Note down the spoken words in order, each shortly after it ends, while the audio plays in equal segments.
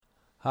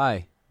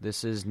Hi,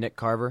 this is Nick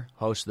Carver,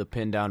 host of the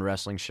Pin Down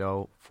Wrestling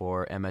Show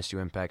for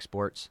MSU Impact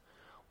Sports.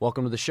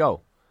 Welcome to the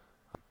show.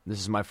 This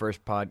is my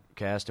first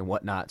podcast and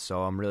whatnot,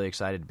 so I'm really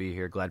excited to be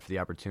here, glad for the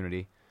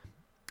opportunity.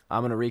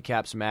 I'm going to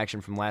recap some action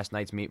from last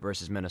night's meet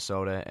versus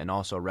Minnesota and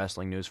also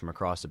wrestling news from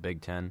across the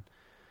Big Ten.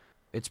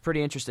 It's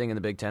pretty interesting in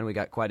the Big Ten. We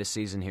got quite a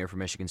season here for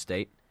Michigan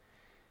State.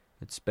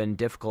 It's been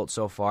difficult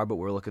so far, but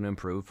we're looking to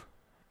improve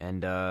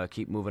and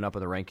keep moving up in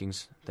the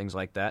rankings, things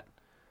like that.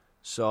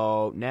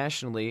 So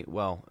nationally,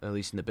 well, at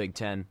least in the Big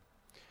Ten,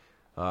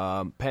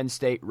 Penn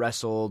State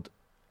wrestled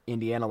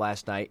Indiana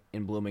last night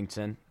in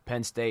Bloomington.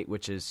 Penn State,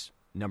 which is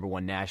number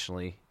one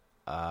nationally,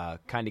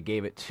 kind of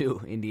gave it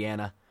to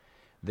Indiana.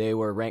 They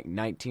were ranked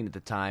 19 at the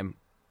time.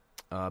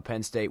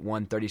 Penn State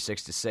won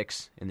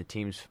 36-6 in the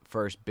team's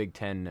first Big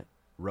Ten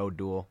road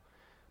duel.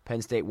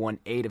 Penn State won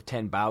 8 of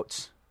 10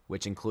 bouts,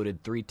 which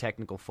included 3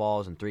 technical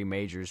falls and 3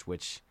 majors,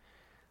 which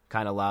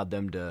kind of allowed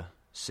them to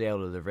sail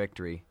to their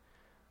victory.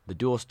 The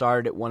duel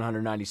started at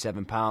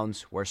 197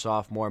 pounds, where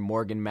sophomore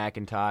Morgan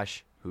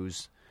McIntosh,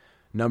 who's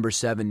number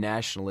 7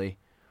 nationally,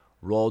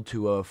 rolled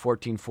to a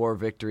 14-4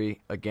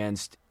 victory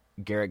against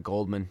Garrett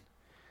Goldman.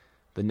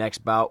 The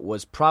next bout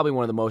was probably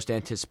one of the most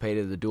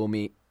anticipated of the dual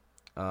meet.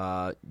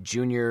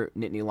 Junior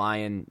Nittany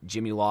Lion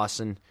Jimmy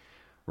Lawson,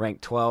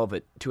 ranked 12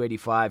 at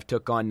 285,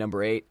 took on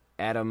number 8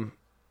 Adam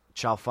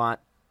Chalfant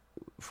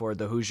for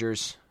the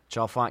Hoosiers.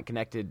 Chalfant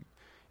connected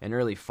an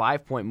early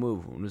 5-point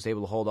move and was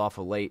able to hold off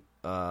a late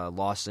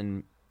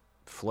Lawson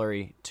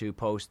flurry to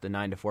post the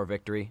 9-4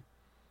 victory.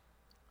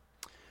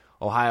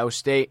 Ohio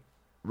State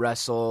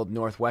wrestled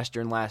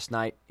Northwestern last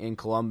night in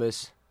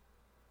Columbus.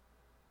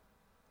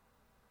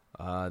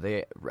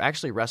 They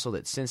actually wrestled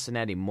at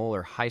Cincinnati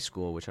Moeller High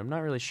School, which I'm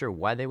not really sure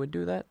why they would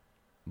do that,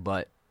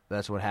 but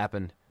that's what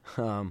happened.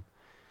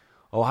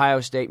 Ohio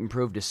State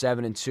improved to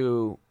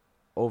 7-2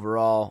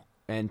 overall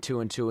and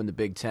 2-2 in the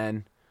Big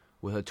Ten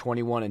with a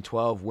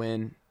 21-12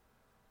 win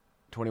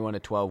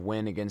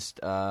against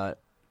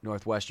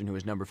Northwestern, who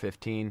was number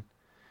 15.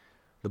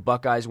 The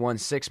Buckeyes won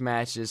 6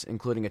 matches,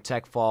 including a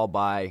tech fall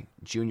by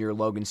junior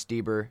Logan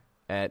Stieber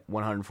at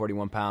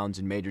 141 pounds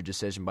and major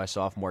decision by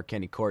sophomore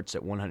Kenny Courts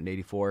at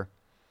 184.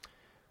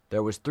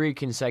 There was 3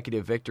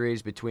 consecutive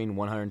victories between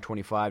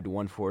 125 to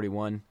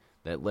 141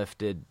 that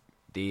lifted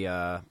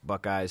the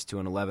Buckeyes to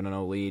an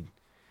 11-0 lead.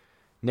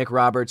 Nick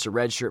Roberts, a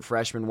redshirt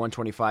freshman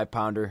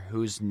 125-pounder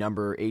who's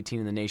number 18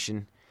 in the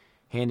nation,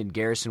 handed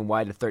Garrison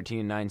White a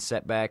 13-9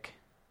 setback.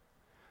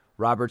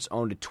 Roberts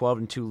owned a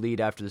 12-2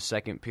 lead after the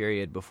second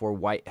period before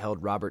White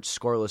held Roberts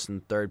scoreless in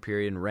the third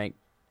period and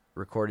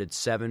recorded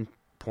 7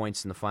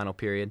 points in the final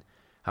period.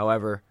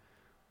 However,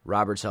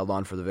 Roberts held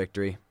on for the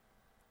victory.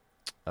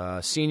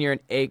 Senior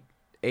and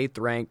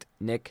 8th-ranked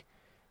Nick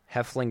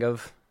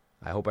Hefflingov,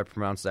 I hope I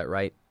pronounced that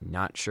right,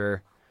 not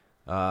sure,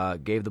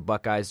 gave the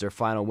Buckeyes their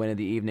final win of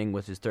the evening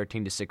with his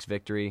 13-6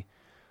 victory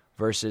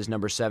versus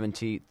number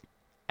 17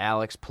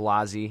 Alex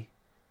Palazzi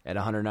at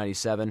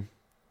 197.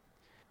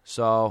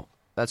 So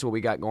that's what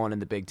we got going in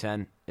the Big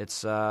Ten.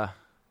 And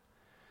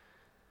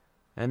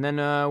then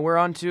we're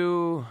on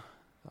to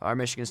our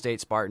Michigan State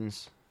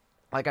Spartans.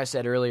 Like I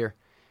said earlier,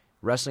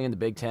 wrestling in the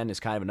Big Ten is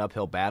kind of an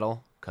uphill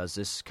battle because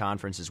this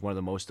conference is one of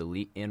the most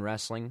elite in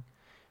wrestling.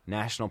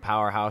 National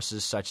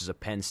powerhouses such as a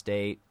Penn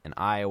State, an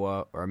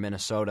Iowa, or a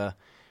Minnesota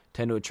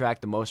tend to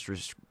attract the most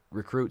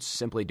recruits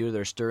simply due to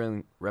their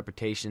sterling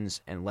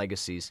reputations and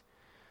legacies.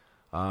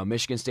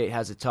 Michigan State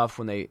has it tough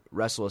when they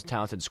wrestle a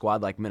talented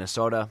squad like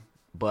Minnesota,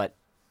 but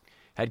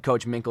head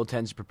coach Minkle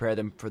tends to prepare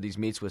them for these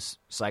meets with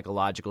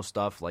psychological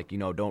stuff like,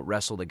 don't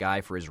wrestle the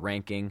guy for his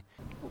ranking.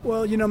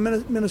 Well,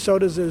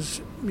 Minnesota's is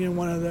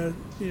one of the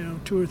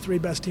 2 or 3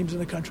 best teams in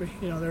the country.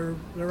 They're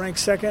ranked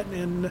second,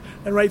 and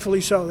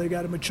rightfully so. They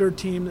got a mature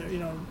team.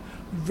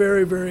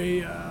 Very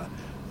very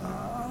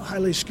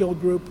highly skilled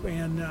group,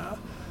 and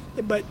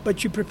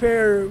but you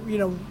prepare.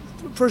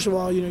 First of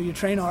all, you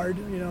train hard.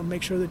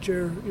 Make sure that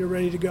you're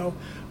ready to go.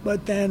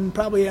 But then,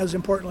 probably as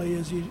importantly,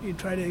 is you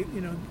try to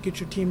get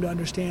your team to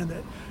understand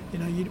that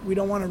we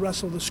don't want to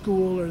wrestle the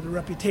school or the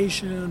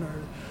reputation or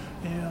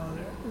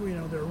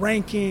their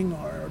ranking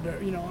or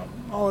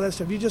all of that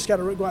stuff. You just got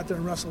to go out there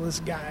and wrestle this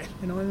guy.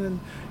 And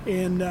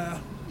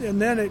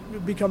then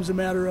it becomes a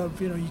matter of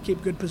you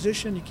keep good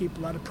position, you keep a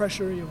lot of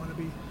pressure, you want to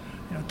be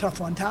tough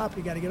on top,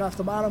 you got to get off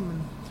the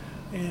bottom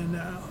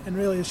and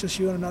really it's just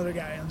you and another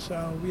guy, and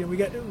so we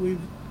got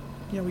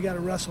to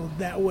wrestle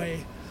that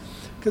way,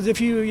 because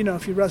if you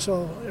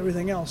wrestle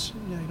everything else,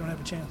 you don't have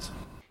a chance.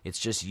 It's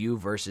just you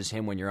versus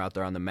him when you're out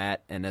there on the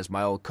mat, and as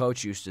my old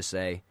coach used to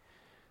say,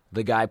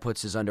 the guy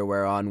puts his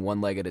underwear on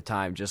one leg at a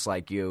time, just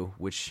like you,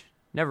 which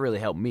never really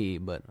helped me,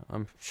 but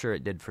I'm sure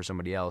it did for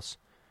somebody else.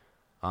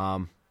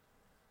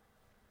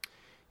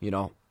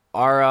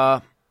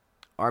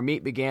 Our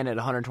meet began at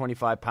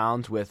 125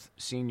 pounds with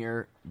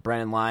senior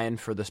Brennan Lyon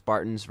for the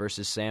Spartans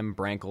versus Sam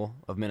Brankel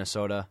of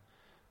Minnesota.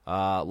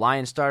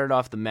 Lyon started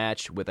off the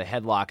match with a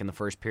headlock in the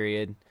first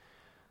period,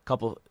 a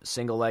couple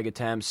single leg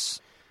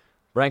attempts.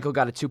 Brankel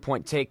got a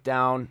 2-point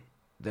takedown,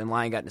 then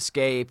Lyon got an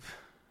escape,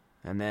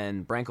 and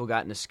then Brankel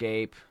got an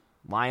escape.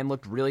 Lyon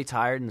looked really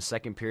tired in the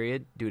second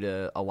period due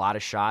to a lot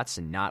of shots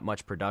and not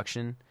much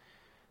production.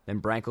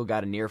 Then Branko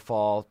got a near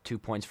fall, 2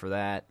 points for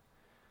that.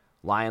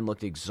 Lyon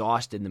looked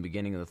exhausted in the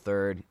beginning of the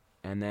third,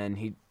 and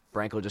then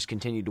Branko just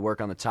continued to work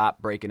on the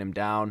top, breaking him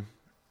down.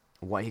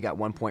 He got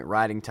 1 point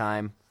riding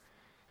time.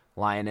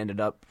 Lyon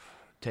ended up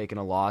taking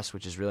a loss,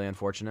 which is really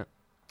unfortunate.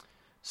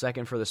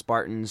 Second for the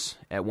Spartans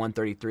at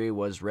 133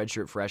 was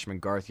redshirt freshman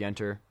Garth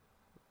Yenter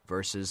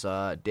versus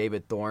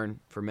David Thorne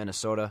for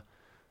Minnesota,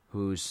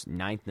 who's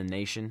 9th in the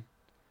nation.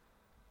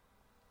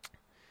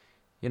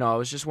 You know, it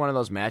was just one of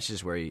those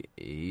matches where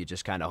you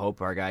just kind of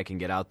hope our guy can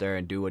get out there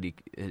and do what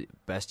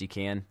best he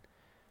can.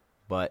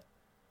 But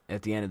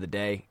at the end of the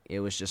day,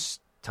 it was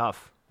just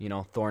tough. You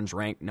know, Thorne's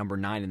ranked number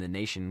 9 in the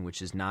nation,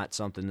 which is not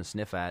something to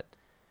sniff at.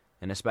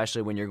 And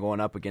especially when you're going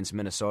up against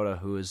Minnesota,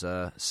 who is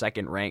a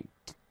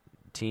second-ranked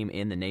team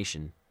in the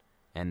nation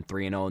and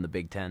 3-0 in the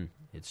Big Ten.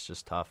 It's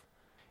just tough.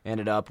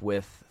 Ended up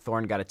with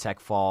Thorne got a tech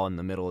fall in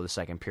the middle of the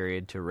second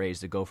period to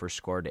raise the Gophers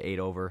score to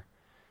 8-0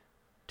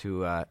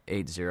 to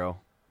 8-0.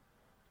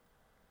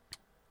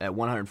 At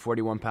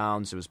 141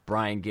 pounds, it was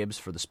Brian Gibbs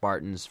for the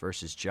Spartans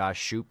versus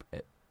Josh Shoup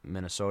at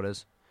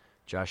Minnesota's.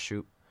 Josh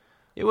Shoup.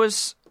 It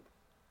was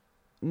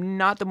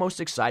not the most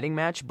exciting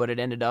match, but it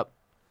ended up,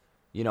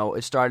 you know,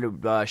 it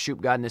started,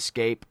 Shoup got an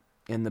escape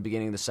in the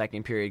beginning of the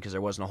second period because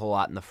there wasn't a whole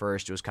lot in the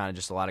first. It was kind of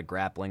just a lot of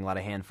grappling, a lot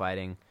of hand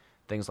fighting,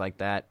 things like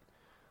that.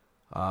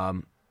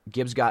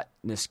 Gibbs got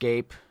an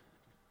escape,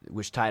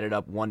 which tied it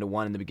up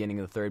 1-1 in the beginning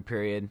of the third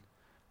period.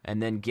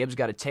 And then Gibbs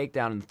got a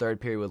takedown in the third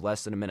period with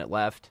less than a minute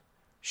left.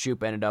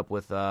 Shoup ended up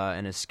with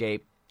an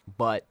escape,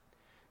 but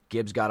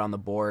Gibbs got on the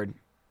board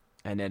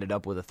and ended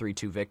up with a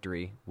 3-2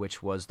 victory,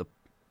 which was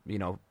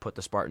put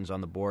the Spartans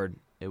on the board.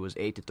 It was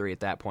 8-3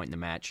 at that point in the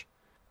match.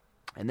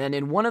 And then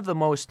in one of the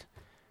most,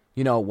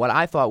 what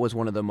I thought was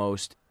one of the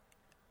most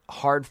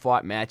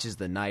hard-fought matches of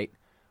the night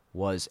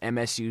was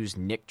MSU's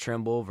Nick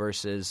Trimble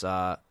versus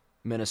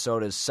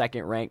Minnesota's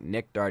second-ranked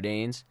Nick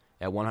Dardanes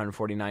at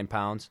 149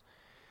 pounds.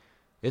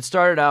 It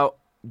started out,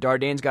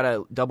 Dardanes got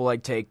a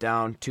double-leg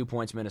takedown, 2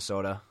 points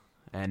Minnesota,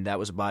 and that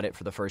was about it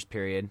for the first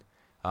period.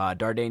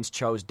 Dardanes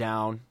chose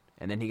down,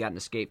 and then he got an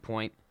escape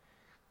point.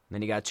 And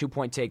then he got a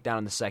 2-point takedown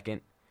in the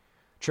second.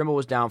 Trimble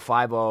was down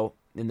 5-0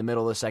 in the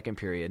middle of the second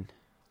period.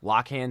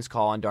 Lock hands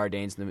call on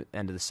Dardanes in the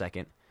end of the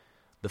second.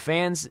 The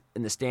fans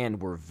in the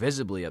stand were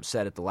visibly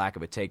upset at the lack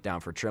of a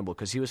takedown for Trimble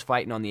because he was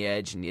fighting on the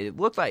edge, and it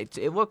looked like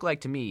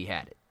to me he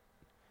had it.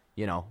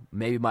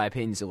 Maybe my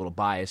opinion's a little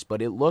biased,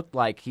 but it looked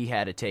like he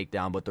had a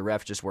takedown, but the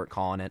refs just weren't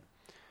calling it.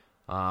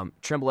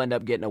 Trimble ended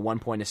up getting a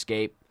 1-point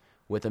escape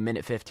with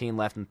 1:15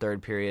 left in the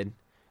third period.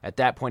 At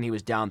that point, he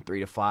was down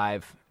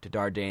 3-5 to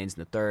Dardanes in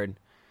the third.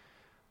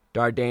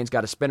 Dardanes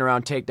got a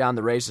spin-around takedown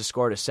that raised the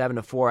score to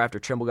 7-4 after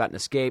Trimble got an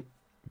escape.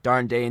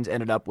 Dardanes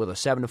ended up with a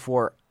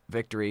 7-4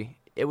 victory.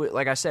 It was,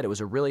 like I said, it was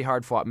a really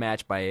hard-fought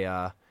match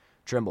by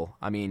Trimble.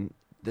 I mean,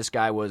 this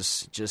guy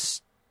was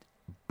just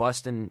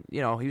busting,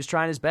 he was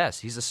trying his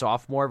best. He's a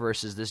sophomore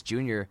versus this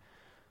junior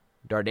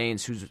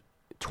Dardanes, who's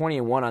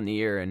 20-1 on the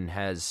year and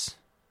has,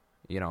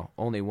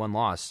 only one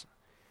loss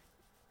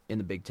in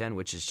the Big Ten,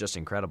 which is just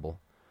incredible.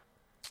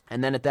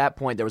 And then at that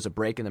point, there was a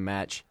break in the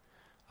match.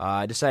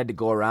 I decided to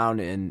go around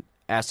and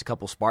ask a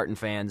couple Spartan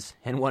fans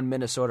and one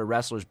Minnesota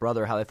wrestler's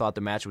brother how they thought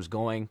the match was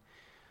going.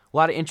 A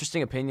lot of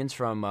interesting opinions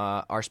from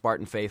our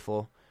Spartan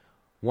faithful.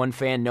 One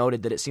fan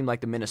noted that it seemed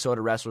like the Minnesota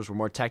wrestlers were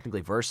more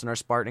technically versed than our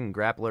Spartan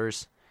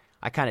grapplers.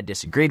 I kind of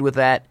disagreed with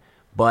that,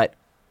 but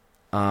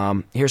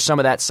here's some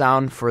of that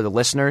sound for the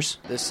listeners.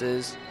 This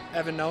is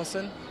Evan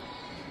Nelson.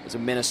 He's a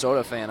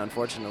Minnesota fan,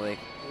 unfortunately.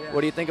 Yeah.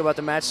 What do you think about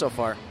the match so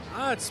far?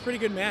 It's a pretty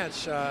good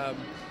match.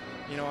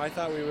 I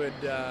thought we would,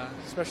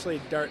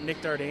 especially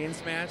Nick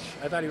Dardanes' match,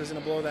 I thought he was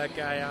going to blow that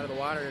guy out of the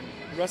water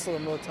and wrestle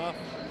him real tough.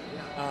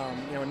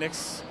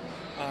 Nick's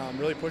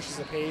really pushes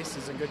the pace.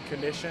 He's in good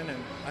condition,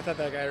 and I thought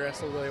that guy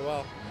wrestled really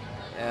well.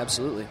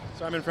 Absolutely.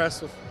 So I'm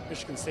impressed with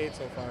Michigan State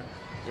so far.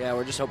 Yeah,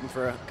 we're just hoping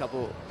for a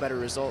couple better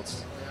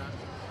results.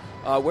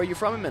 Yeah. Where are you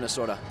from in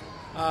Minnesota?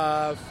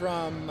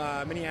 From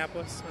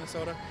Minneapolis,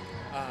 Minnesota.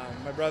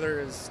 My brother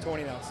is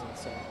Tony Nelson,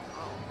 so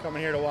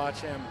coming here to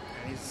watch him,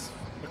 and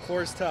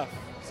McClure's tough,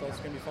 so it's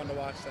going to be fun to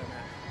watch that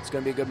match. It's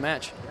going to be a good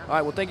match. Yeah. All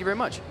right, well, thank you very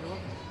much.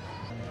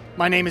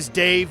 My name is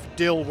Dave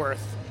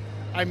Dilworth.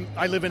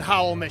 I live in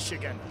Howell,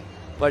 Michigan.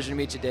 Pleasure to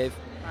meet you, Dave.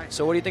 Hi.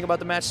 So what do you think about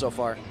the match so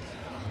far?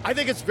 I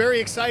think it's very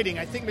exciting.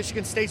 I think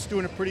Michigan State's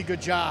doing a pretty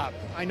good job.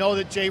 I know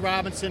that Jay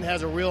Robinson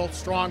has a real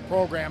strong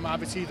program.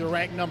 Obviously, they're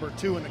ranked number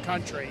 2 in the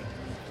country.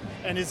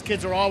 And his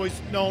kids are always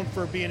known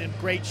for being in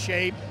great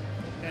shape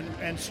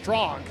and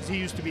strong because he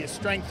used to be a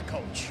strength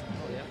coach.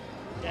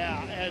 Oh,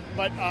 yeah.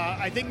 But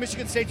I think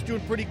Michigan State's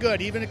doing pretty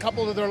good. Even a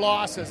couple of their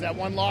losses, that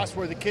one loss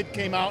where the kid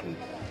came out and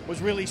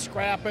was really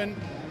scrapping,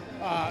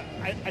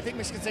 I think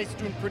Michigan State's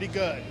doing pretty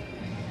good.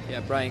 Yeah,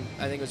 I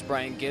think it was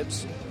Brian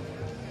Gibbs.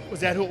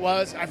 Was that who it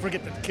was? I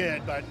forget the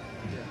kid, but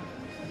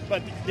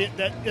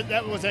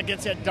that was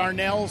against that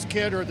Darnell's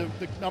kid or the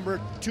number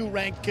 2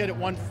 ranked kid at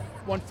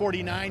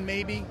 149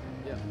 maybe.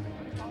 Yeah.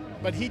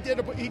 But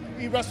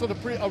he wrestled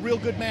a real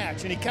good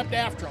match, and he kept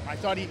after him. I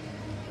thought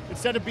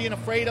instead of being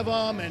afraid of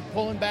him and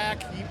pulling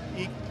back,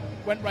 he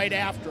went right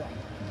after him,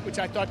 which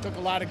I thought took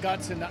a lot of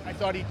guts, and I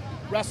thought he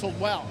wrestled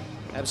well.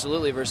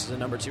 Absolutely, versus a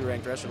number 2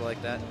 ranked wrestler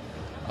like that.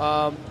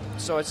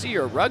 So I see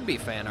you're a rugby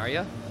fan, are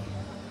you?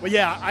 Well,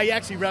 yeah, I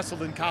actually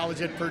wrestled in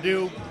college at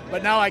Purdue,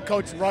 but now I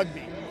coach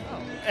rugby.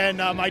 And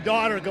my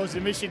daughter goes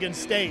to Michigan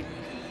State.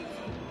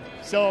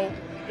 So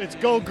it's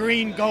go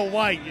green, go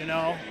white, you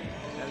know.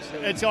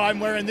 Absolutely. And so I'm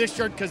wearing this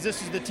shirt because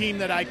this is the team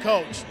that I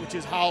coach, which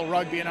is Howell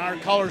Rugby, and our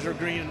colors are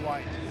green and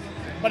white.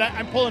 But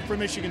I'm pulling for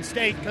Michigan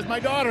State because my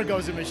daughter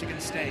goes to Michigan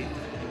State.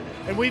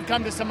 And we've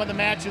come to some of the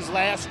matches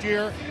last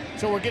year,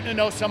 so we're getting to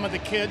know some of the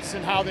kids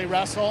and how they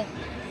wrestle.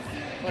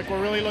 Like,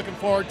 we're really looking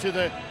forward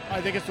to I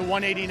think it's the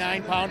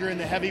 189-pounder in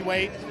the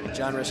heavyweight.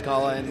 John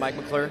Riscala and Mike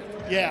McClure?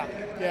 Yeah.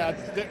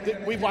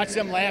 We watched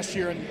them last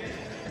year,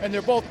 and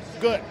they're both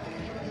good.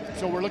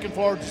 So we're looking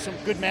forward to some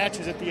good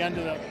matches at the end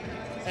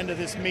of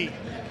this meet.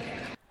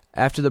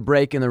 After the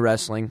break in the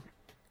wrestling,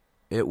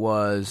 it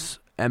was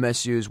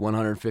MSU's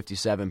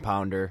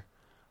 157-pounder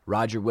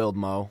Roger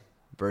Wildmo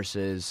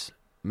versus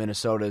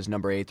Minnesota's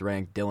number 8th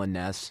ranked Dylan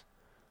Ness.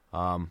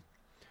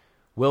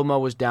 Wildmo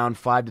was down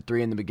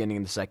 5-3 in the beginning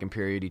of the second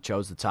period. He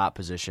chose the top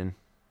position.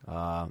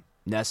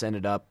 Ness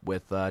ended up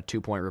with a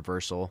 2-point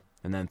reversal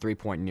and then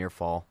 3-point near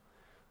fall.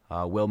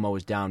 Wildmo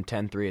was down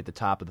 10-3 at the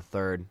top of the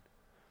third.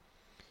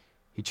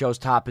 He chose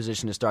top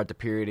position to start the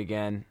period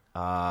again.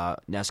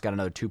 Ness got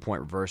another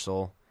 2-point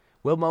reversal.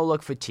 Wildmo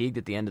looked fatigued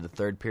at the end of the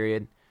third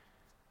period.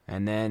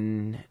 And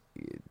then,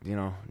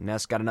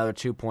 Ness got another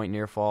 2-point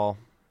near fall.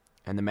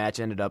 And the match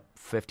ended up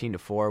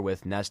 15-4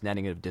 with Ness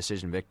netting a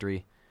decision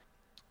victory.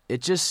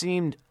 It just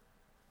seemed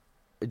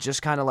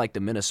just kind of like the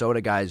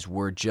Minnesota guys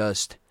were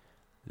just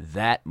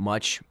that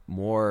much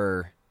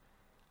more,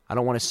 I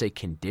don't want to say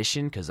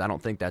conditioned because I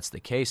don't think that's the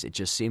case. It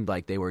just seemed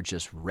like they were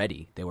just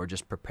ready. They were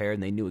just prepared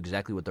and they knew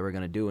exactly what they were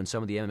going to do. And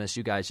some of the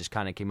MSU guys just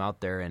kind of came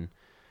out there and,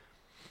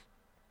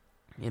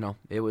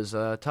 it was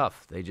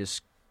tough. They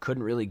just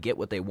couldn't really get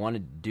what they wanted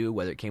to do,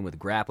 whether it came with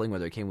grappling,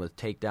 whether it came with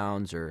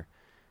takedowns or,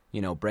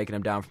 breaking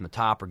them down from the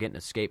top or getting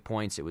escape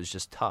points. It was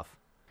just tough.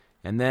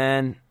 And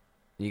then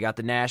you got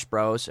the Nash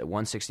Bros at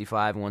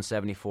 165 and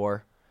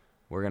 174.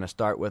 We're going to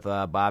start with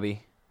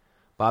Bobby.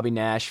 Bobby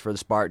Nash for the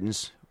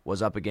Spartans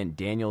was up against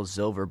Daniel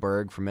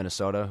Zilverberg from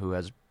Minnesota, who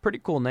has a pretty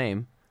cool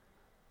name,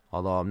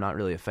 although I'm not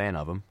really a fan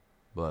of him,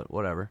 but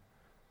whatever.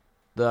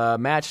 The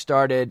match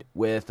started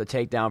with a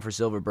takedown for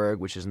Zilverberg,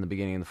 which is in the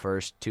beginning of the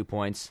first, 2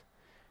 points.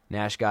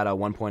 Nash got a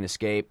 1-point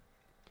escape.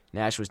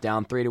 Nash was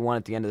down 3-1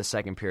 at the end of the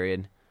second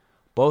period.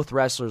 Both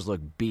wrestlers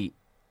looked beat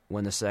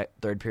when the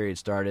third period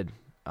started.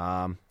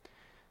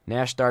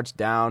 Nash starts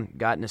down,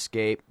 got an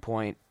escape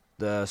point.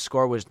 The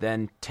score was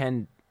then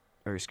 2-3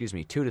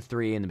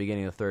 in the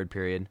beginning of the third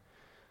period.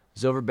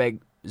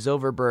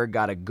 Zilverberg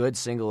got a good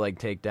single leg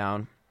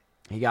takedown.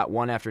 He got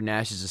one after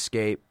Nash's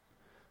escape.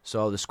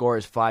 So the score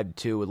is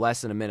 5-2 with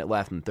less than a minute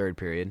left in the third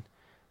period.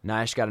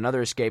 Nash got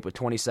another escape with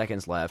 20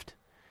 seconds left.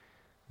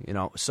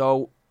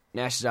 So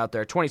Nash is out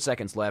there, 20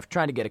 seconds left,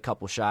 trying to get a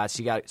couple shots.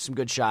 He got some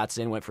good shots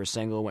in, went for a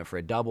single, went for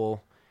a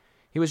double.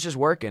 He was just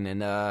working,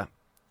 and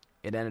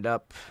he ended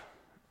up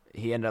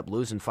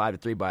losing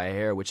 5-3 by a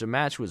hair, which the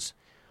match was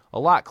a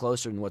lot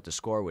closer than what the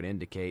score would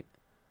indicate,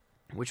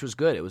 which was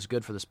good. It was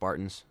good for the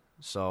Spartans.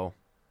 So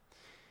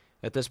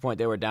at this point,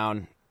 they were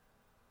down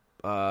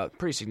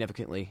pretty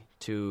significantly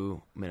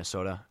to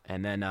Minnesota.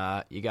 And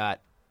then you got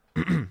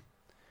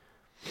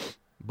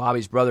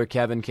Bobby's brother,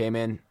 Kevin, came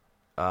in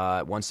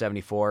at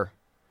 174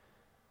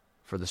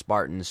 for the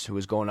Spartans, who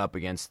was going up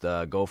against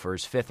the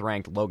Gophers'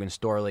 5th-ranked Logan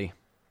Storley.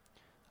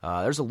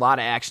 There's a lot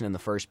of action in the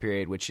first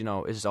period, which,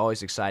 is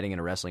always exciting in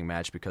a wrestling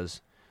match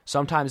because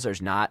sometimes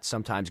there's not.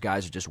 Sometimes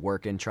guys are just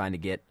working, trying to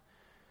get,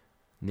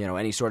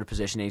 any sort of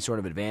position, any sort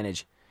of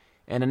advantage.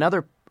 And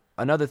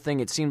another thing,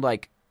 it seemed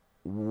like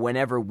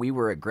whenever we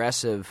were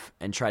aggressive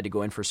and tried to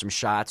go in for some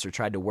shots or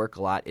tried to work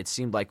a lot, it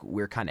seemed like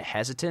we were kind of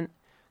hesitant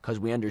because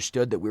we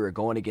understood that we were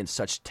going against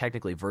such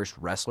technically versed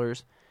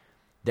wrestlers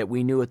that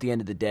we knew at the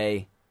end of the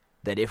day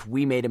that if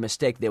we made a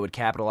mistake, they would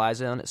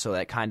capitalize on it, so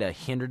that kind of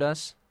hindered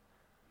us.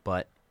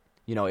 But,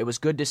 it was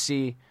good to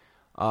see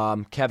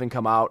Kevin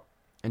come out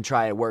and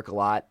try to work a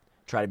lot,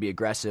 try to be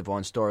aggressive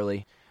on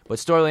Storley. But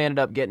Storley ended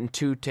up getting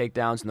 2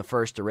 takedowns in the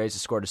first to raise the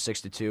score to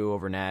 6-2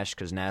 over Nash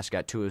because Nash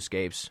got 2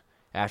 escapes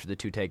after the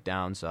 2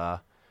 takedowns.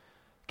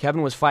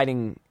 Kevin was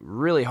fighting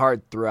really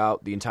hard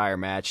throughout the entire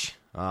match.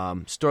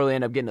 Storley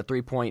ended up getting a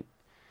 3-point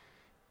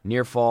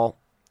near fall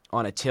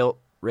on a tilt,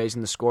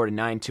 raising the score to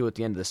 9-2 at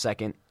the end of the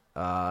second.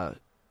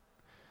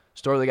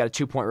 Storley got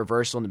a 2-point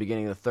reversal in the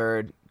beginning of the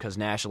third because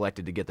Nash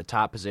elected to get the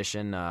top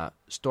position.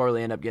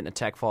 Storley ended up getting a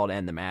tech fall to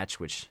end the match,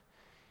 which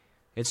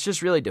it's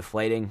just really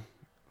deflating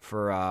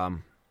for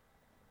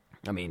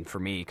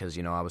me because,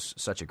 I was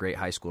such a great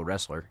high school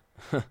wrestler.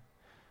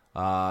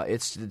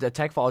 The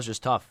tech fall is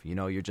just tough.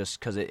 You're just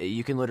because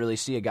you can literally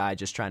see a guy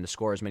just trying to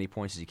score as many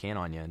points as he can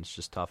on you, and it's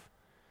just tough.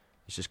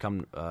 It's just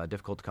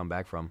difficult to come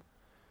back from.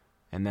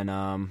 And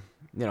then,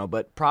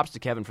 but props to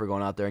Kevin for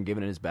going out there and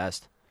giving it his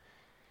best.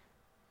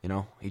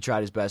 He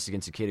tried his best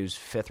against a kid who's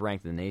 5th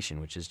ranked in the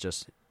nation, which is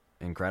just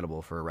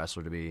incredible for a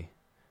wrestler to be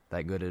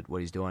that good at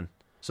what he's doing.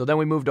 So then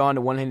we moved on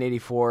to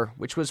 184,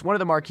 which was one of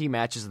the marquee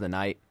matches of the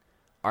night.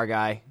 Our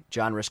guy,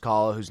 John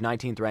Riscala, who's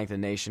 19th ranked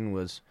in the nation,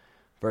 was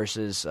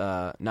versus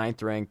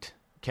 9th ranked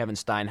Kevin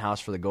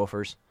Steinhaus for the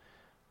Gophers.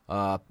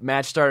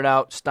 Match started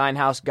out,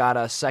 Steinhaus got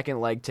a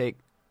single leg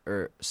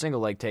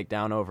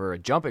takedown over a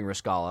jumping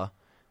Riscala,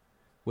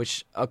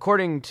 which,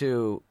 according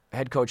to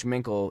head coach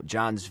Minkle,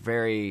 John's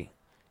very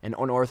an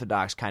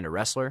unorthodox kind of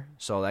wrestler,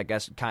 so I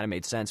guess it kind of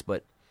made sense.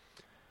 But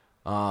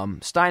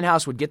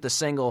Steinhaus would get the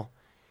single,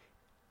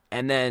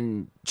 and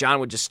then John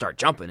would just start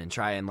jumping and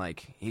try and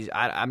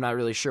I'm not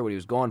really sure what he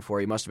was going for.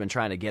 He must have been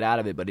trying to get out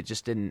of it, but it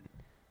just didn't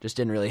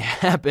really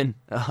happen.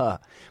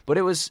 But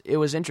it was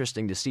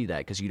interesting to see that,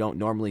 because you don't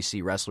normally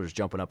see wrestlers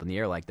jumping up in the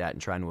air like that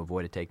and trying to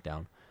avoid a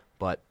takedown.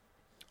 But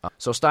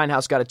so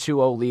Steinhaus got a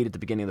 2-0 lead at the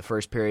beginning of the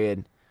first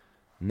period,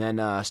 and then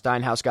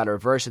Steinhaus got a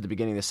reverse at the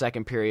beginning of the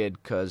second period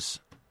because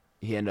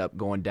he ended up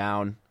going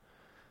down,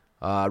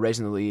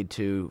 raising the lead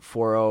to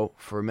 4-0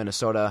 for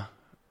Minnesota.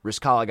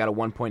 Riscala got a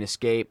 1-point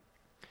escape,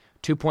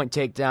 2-point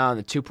takedown,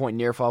 the 2-point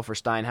near fall for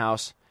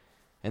Steinhaus.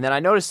 And then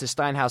I noticed that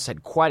Steinhaus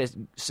had quite a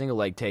single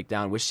leg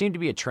takedown, which seemed to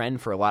be a trend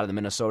for a lot of the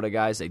Minnesota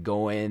guys. They'd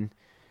go in,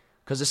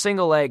 because the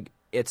single leg,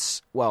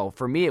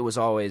 for me it was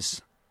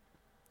always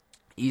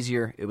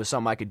easier. It was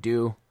something I could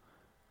do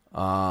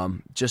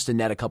just to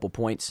net a couple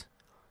points.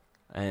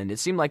 And it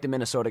seemed like the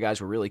Minnesota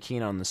guys were really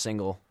keen on the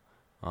single.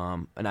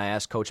 And I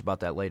asked Coach about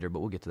that later, but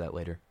we'll get to that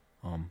later.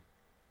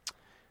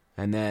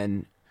 And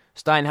then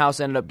Steinhaus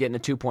ended up getting a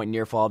 2-point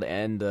near fall to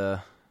end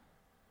the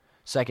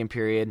second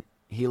period.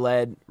 He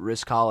led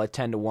Riscala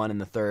 10-1 in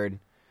the third.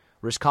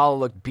 Riscala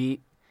looked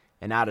beat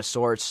and out of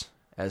sorts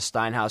as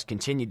Steinhaus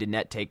continued to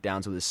net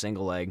takedowns with his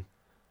single leg.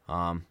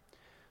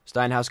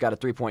 Steinhaus got a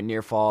 3-point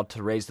near fall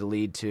to raise the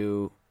lead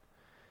to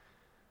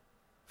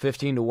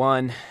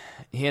 15-1.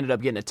 He ended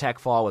up getting a tech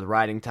fall with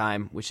riding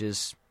time, which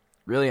is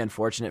really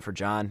unfortunate for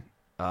John.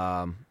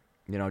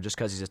 Just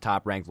because he's a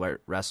top-ranked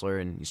wrestler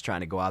and he's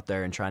trying to go out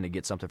there and trying to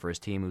get something for his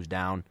team who's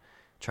down,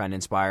 trying to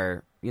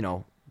inspire,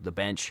 the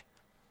bench,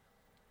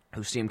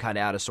 who seemed kind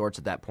of out of sorts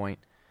at that point.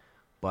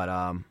 But,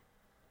 what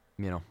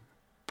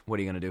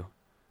are you going to do?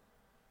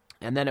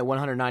 And then at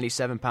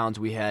 197 pounds,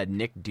 we had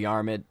Nick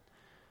Diarmid,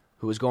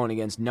 who was going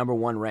against number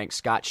 1 ranked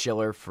Scott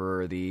Schiller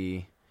for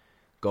the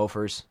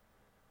Gophers.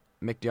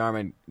 Nick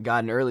Diarmid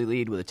got an early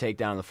lead with a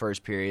takedown in the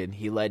first period.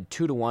 He led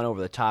 2-1 over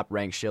the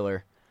top-ranked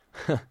Schiller.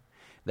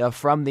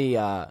 From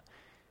the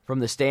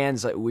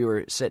stands, we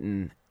were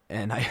sitting,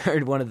 and I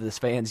heard one of the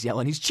fans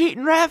yelling, "He's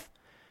cheating, ref!"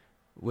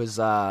 Was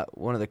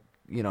one of the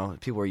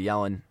people were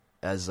yelling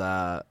as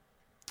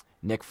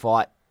Nick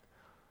fought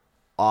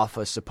off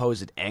a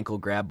supposed ankle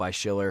grab by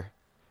Schiller.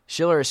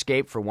 Schiller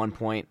escaped for 1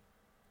 point,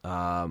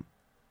 and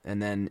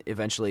then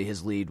eventually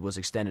his lead was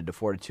extended to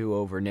 4-2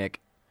 over Nick.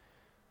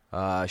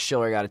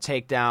 Schiller got a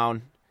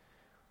takedown,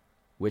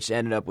 which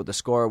ended up with the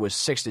score was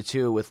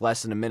 6-2 with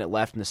less than a minute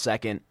left in the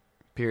second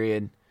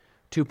period.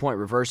 2-point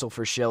reversal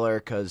for Schiller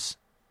because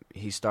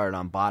he started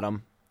on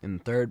bottom in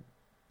the third.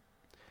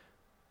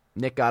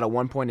 Nick got a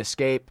 1-point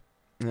escape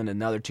and then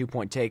another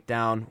 2-point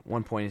takedown,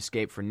 1-point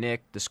escape for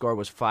Nick. The score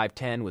was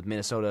 5-10 with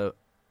Minnesota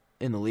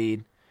in the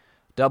lead.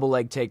 Double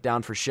leg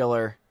takedown for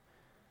Schiller.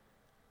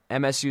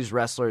 MSU's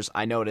wrestlers,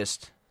 I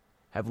noticed,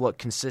 had looked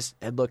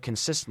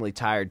consistently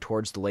tired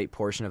towards the late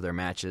portion of their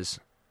matches.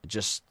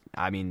 That's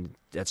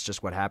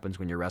just what happens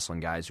when you're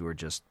wrestling guys who are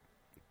just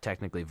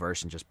technically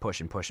versed and just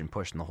pushing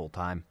the whole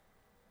time.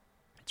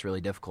 It's really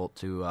difficult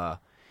to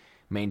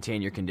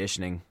maintain your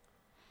conditioning,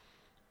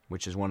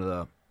 which is one of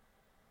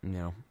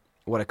the,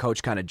 what a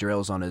coach kind of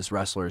drills on his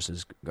wrestlers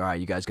is, all right,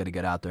 you guys got to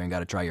get out there and got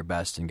to try your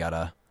best and got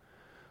to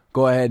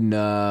go ahead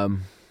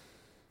and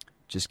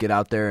just get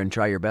out there and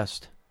try your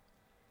best.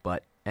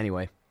 But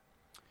anyway,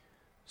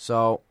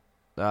 so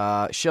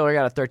Schiller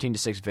got a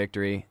 13-6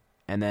 victory,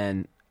 and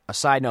then a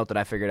side note that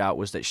I figured out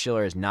was that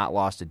Schiller has not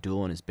lost a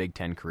duel in his Big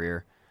Ten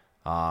career.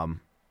 The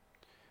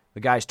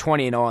guy's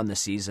 20-0 on the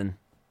season.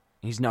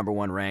 He's number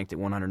 1 ranked at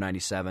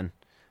 197.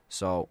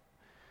 So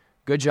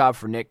good job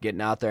for Nick getting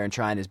out there and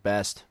trying his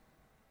best.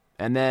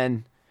 And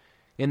then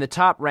in the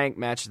top-ranked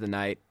match of the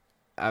night,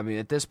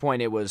 at this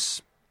point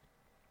the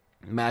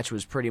match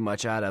was pretty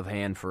much out of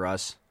hand for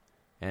us.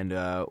 And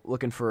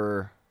looking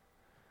for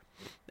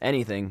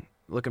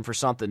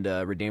something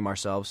to redeem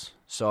ourselves.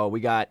 So we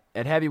got,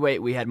 at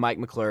heavyweight, we had Mike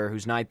McClure,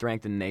 who's 9th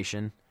ranked in the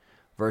nation,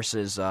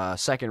 versus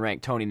 2nd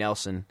ranked Tony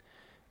Nelson.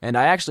 And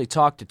I actually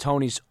talked to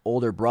Tony's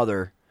older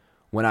brother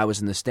when I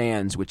was in the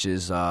stands, which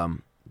is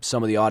some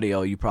of the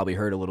audio you probably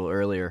heard a little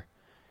earlier.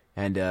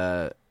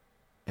 And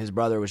his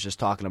brother was just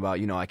talking about,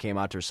 I came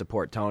out to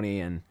support Tony,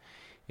 and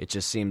it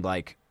just seemed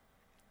like,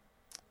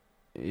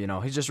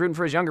 he's just rooting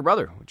for his younger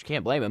brother, which you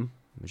can't blame him,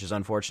 which is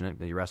unfortunate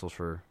that he wrestles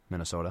for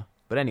Minnesota.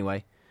 But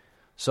anyway,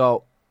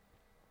 so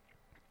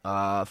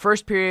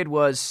first period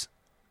was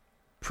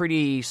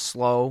pretty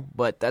slow,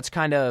 but that's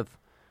kind of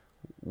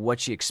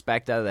what you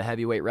expect out of the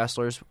heavyweight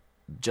wrestlers,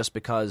 just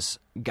because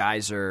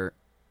guys are,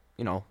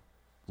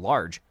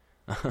 large.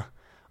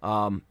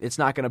 It's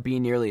not going to be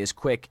nearly as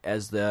quick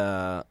as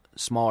the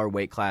smaller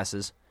weight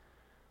classes.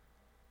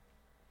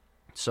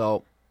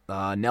 So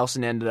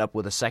Nelson ended up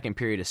with a second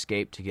period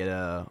escape to get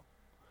a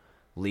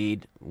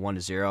lead,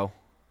 1-0.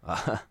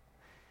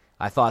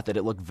 I thought that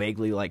it looked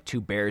vaguely like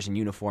two bears in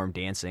uniform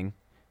dancing,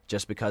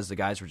 just because the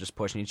guys were just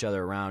pushing each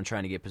other around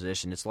trying to get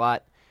position. It's a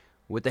lot.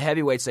 With the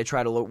heavyweights, they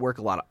try to work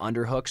a lot of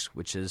underhooks,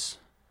 which is,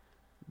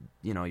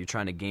 you're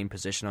trying to gain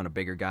position on a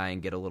bigger guy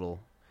and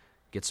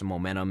get some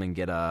momentum and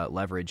get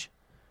leverage.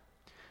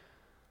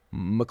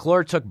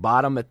 McClure took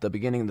bottom at the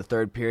beginning of the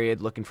third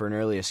period, looking for an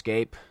early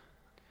escape.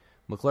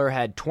 McClure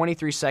had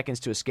 23 seconds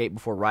to escape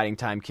before riding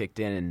time kicked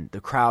in, and the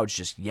crowd's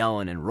just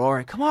yelling and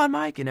roaring, "Come on,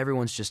 Mike!" And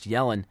everyone's just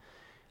yelling.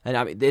 And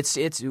I mean, it's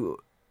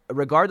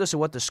regardless of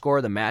what the score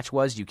of the match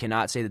was, you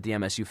cannot say that the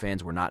MSU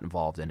fans were not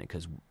involved in it,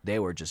 because they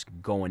were just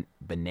going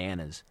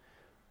bananas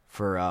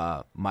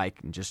for Mike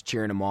and just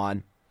cheering him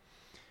on.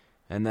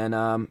 And then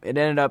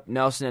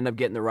Nelson ended up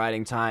getting the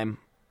riding time.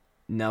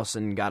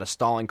 Nelson got a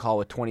stalling call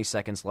with 20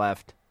 seconds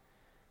left.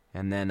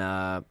 And then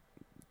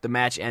the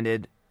match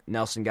ended.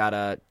 Nelson got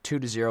a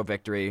 2-0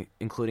 victory,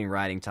 including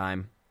riding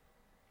time,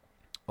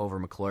 over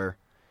McClure.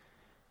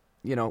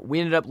 We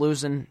ended up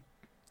losing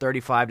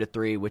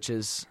 35-3, which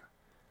is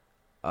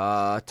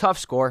a tough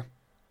score.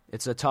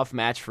 It's a tough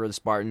match for the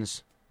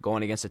Spartans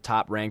going against a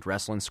top-ranked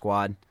wrestling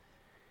squad.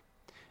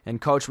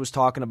 And Coach was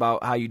talking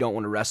about how you don't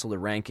want to wrestle the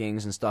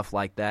rankings and stuff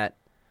like that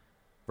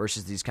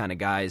versus these kind of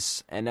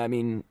guys. And, I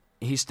mean,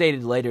 he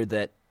stated later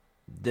that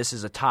this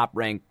is a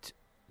top-ranked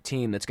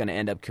team that's going to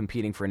end up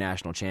competing for a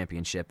national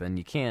championship, and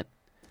you can't,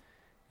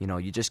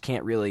 you just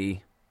can't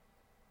really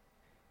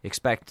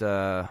expect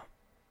a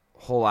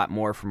whole lot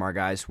more from our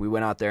guys. We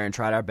went out there and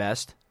tried our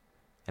best,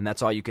 and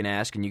that's all you can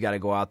ask, and you got to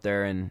go out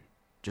there and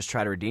just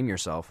try to redeem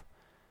yourself,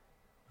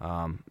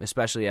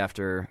 especially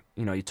after,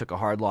 you took a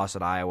hard loss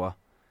at Iowa.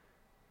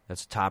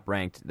 That's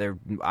top-ranked.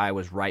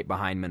 Iowa's right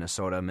behind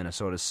Minnesota.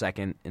 Minnesota's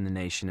second in the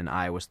nation, and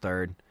Iowa's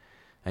third.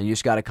 And you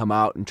just got to come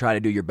out and try to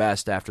do your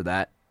best after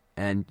that.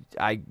 And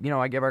I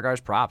give our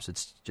guys props.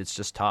 It's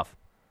just tough.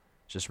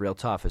 It's just real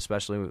tough,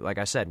 especially, like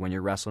I said, when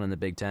you're wrestling in the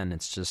Big Ten.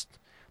 It's just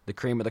the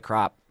cream of the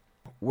crop.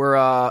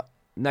 We're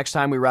next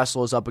time we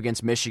wrestle is up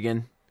against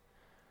Michigan.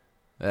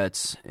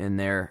 That's in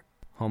their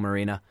home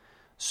arena.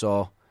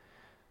 So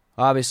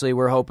obviously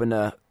we're hoping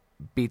to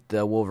beat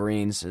the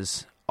Wolverines,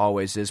 as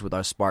always is with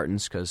our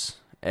Spartans, because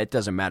it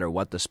doesn't matter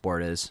what the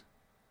sport is.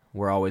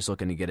 We're always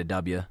looking to get a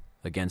W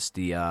against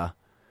the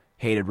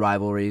hated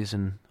rivalries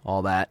and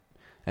all that.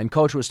 And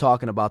Coach was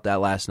talking about that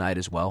last night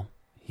as well.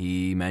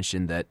 He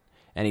mentioned that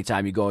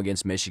anytime you go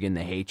against Michigan,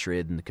 the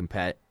hatred and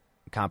the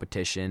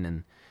competition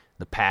and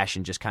the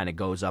passion just kind of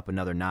goes up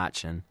another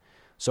notch. And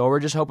so we're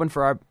just hoping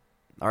for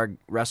our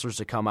wrestlers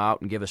to come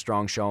out and give a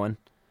strong showing.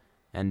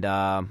 And,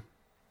 I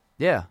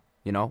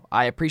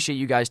appreciate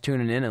you guys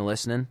tuning in and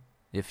listening,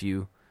 if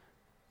you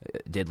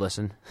did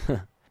listen.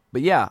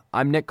 But yeah,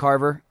 I'm Nick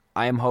Carver.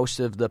 I am host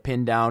of the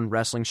Pin Down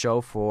Wrestling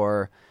Show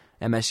for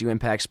MSU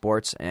Impact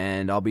Sports,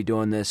 and I'll be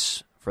doing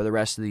this for the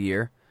rest of the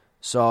year.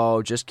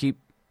 So just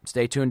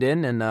stay tuned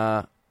in, and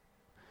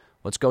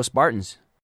let's go Spartans.